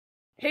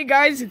Hey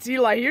guys, it's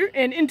Eli here,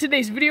 and in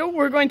today's video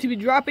we're going to be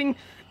dropping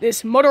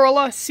this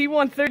Motorola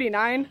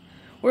C139.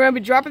 We're going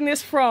to be dropping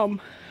this from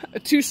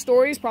 2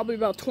 stories, probably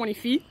about 20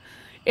 feet.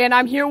 And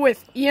I'm here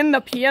with Ian the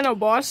piano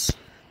boss.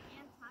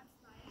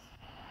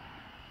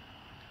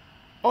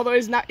 Although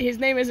his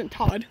name isn't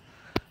Todd.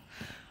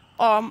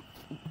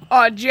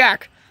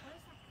 Jack.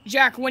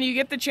 Jack, when you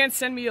get the chance,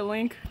 send me a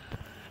link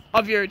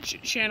of your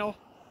channel.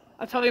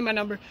 I'll tell you my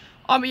number.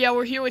 Yeah,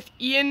 we're here with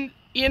Ian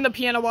the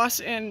piano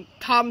boss and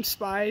Tom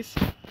Spies.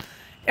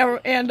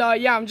 And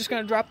yeah, I'm just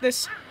gonna drop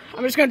this.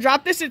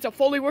 It's a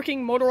fully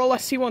working Motorola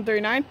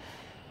C139.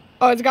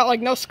 It's got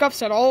like no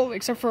scuffs at all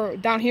except for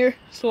down here.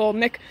 It's a little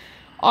nick.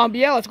 But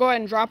yeah, let's go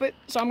ahead and drop it.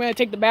 So I'm gonna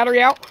take the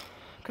battery out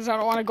because I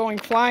don't want it going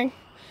flying.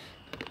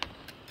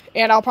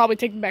 And I'll probably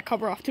take the back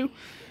cover off too.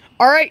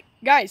 All right,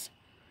 guys.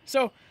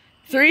 So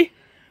 3.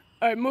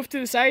 All right, move to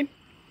the side.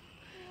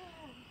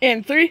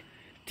 And 3,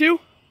 2,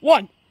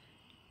 1.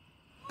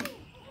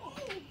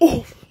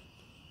 Oh.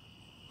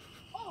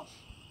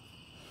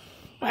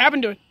 What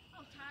happened to it?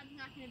 Oh, Todd's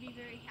not going to be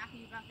very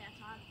happy about that,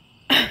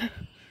 Todd.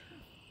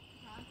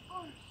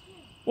 Oh, shit.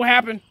 What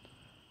happened?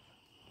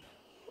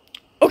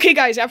 Okay,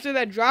 guys, after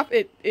that drop,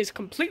 it is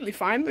completely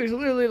fine. There's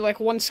literally like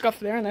one scuff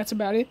there, and that's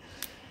about it.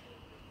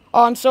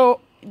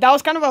 So that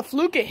was kind of a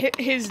fluke. It hit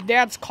his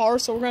dad's car,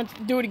 so we're going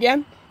to do it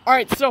again. All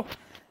right, so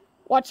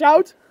watch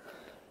out.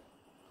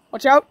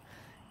 Watch out.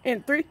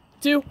 In 3,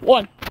 2,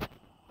 1.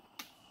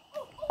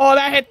 Oh,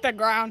 that hit the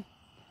ground.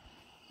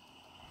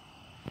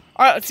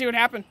 All right, let's see what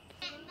happened.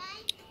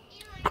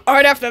 All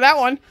right, after that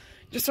one,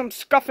 just some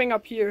scuffing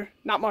up here.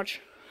 Not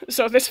much.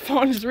 So this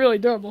phone is really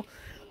durable.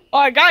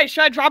 All right, guys,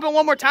 should I drop it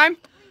one more time?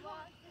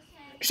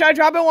 Should I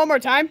drop it one more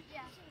time?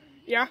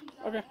 Yeah?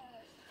 Okay.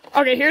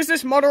 Okay, here's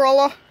this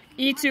Motorola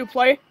E2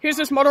 Play. Here's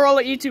this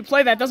Motorola E2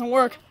 Play that doesn't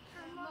work.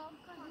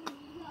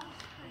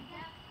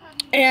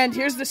 And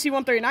here's the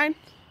C139.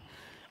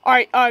 All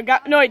right,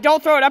 no, wait,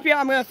 don't throw it up yet.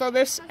 I'm going to throw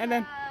this, and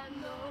then...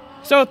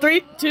 So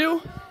 3, 2,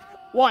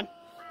 1.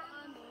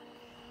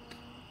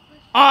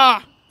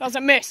 Ah, that was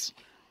a miss.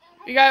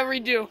 We gotta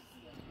redo.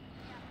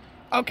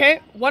 Okay,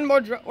 one more.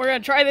 We're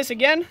gonna try this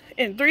again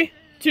in 3,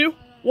 2,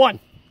 1.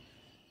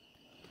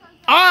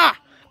 Ah,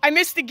 I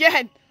missed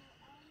again.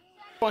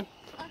 1.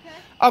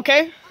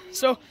 Okay,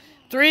 so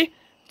 3,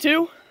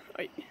 2,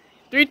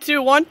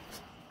 1.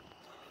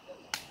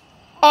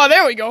 Oh,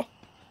 there we go.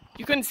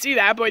 You couldn't see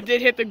that, but it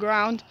did hit the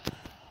ground.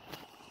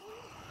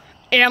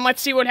 And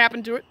let's see what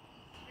happened to it.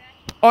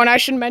 Oh, and I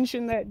should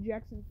mention that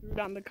Jackson threw it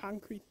on the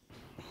concrete.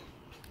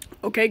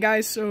 Okay,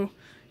 guys, so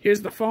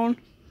here's the phone.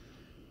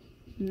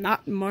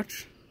 Not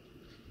much.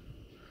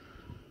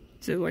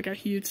 It's like a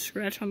huge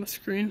scratch on the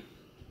screen.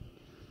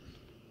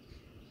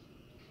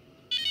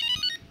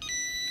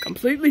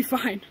 Completely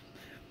fine.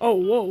 Oh,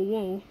 whoa,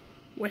 whoa.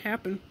 What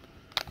happened?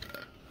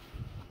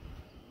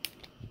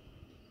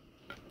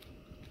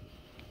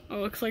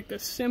 Oh, looks like the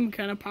SIM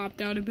kind of popped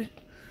out a bit.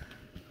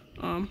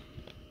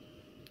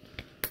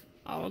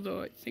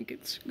 Although I think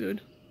it's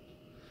good.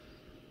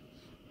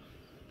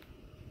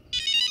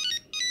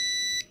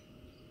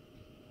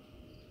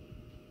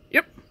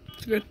 Yep,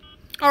 it's good.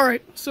 All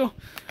right, so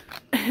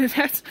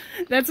that's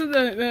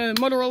the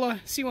Motorola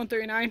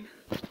C139.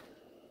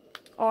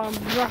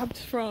 Dropped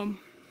from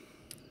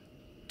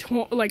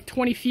like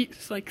 20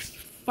 feet, like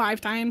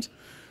 5 times.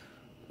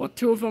 Well,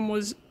 two of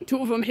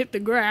them hit the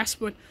grass,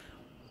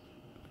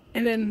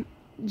 and then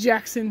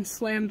Jackson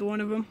slammed one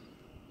of them.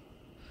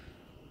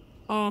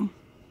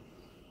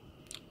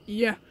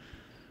 Yeah,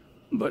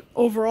 but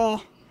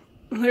overall,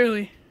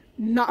 literally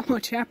not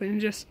much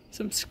happened. Just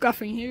some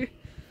scuffing here,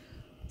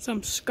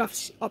 some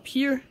scuffs up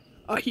here,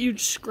 a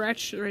huge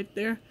scratch right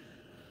there.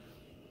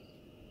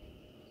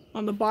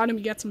 On the bottom,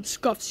 you got some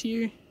scuffs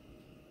here.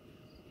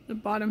 The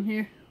bottom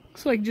here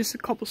looks like just a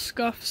couple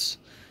scuffs.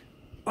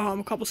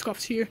 A couple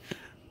scuffs here.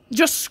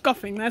 Just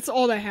scuffing. That's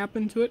all that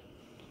happened to it.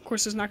 Of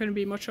course, there's not going to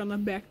be much on the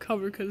back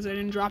cover because I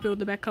didn't drop it with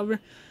the back cover.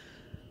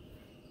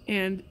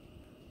 And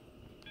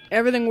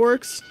everything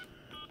works.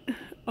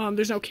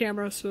 There's no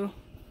camera, so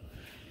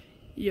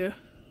yeah.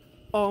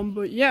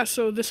 But yeah,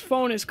 so this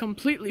phone is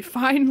completely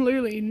fine.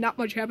 Literally, not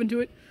much happened to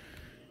it.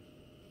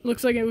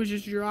 Looks like it was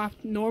just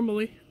dropped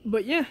normally.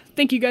 But yeah,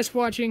 thank you guys for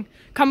watching.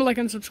 Comment, like,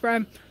 and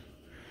subscribe.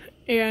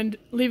 And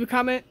leave a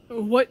comment.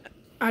 What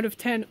out of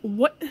 10?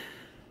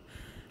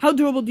 How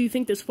durable do you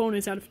think this phone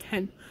is out of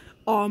 10?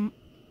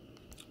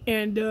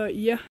 Yeah.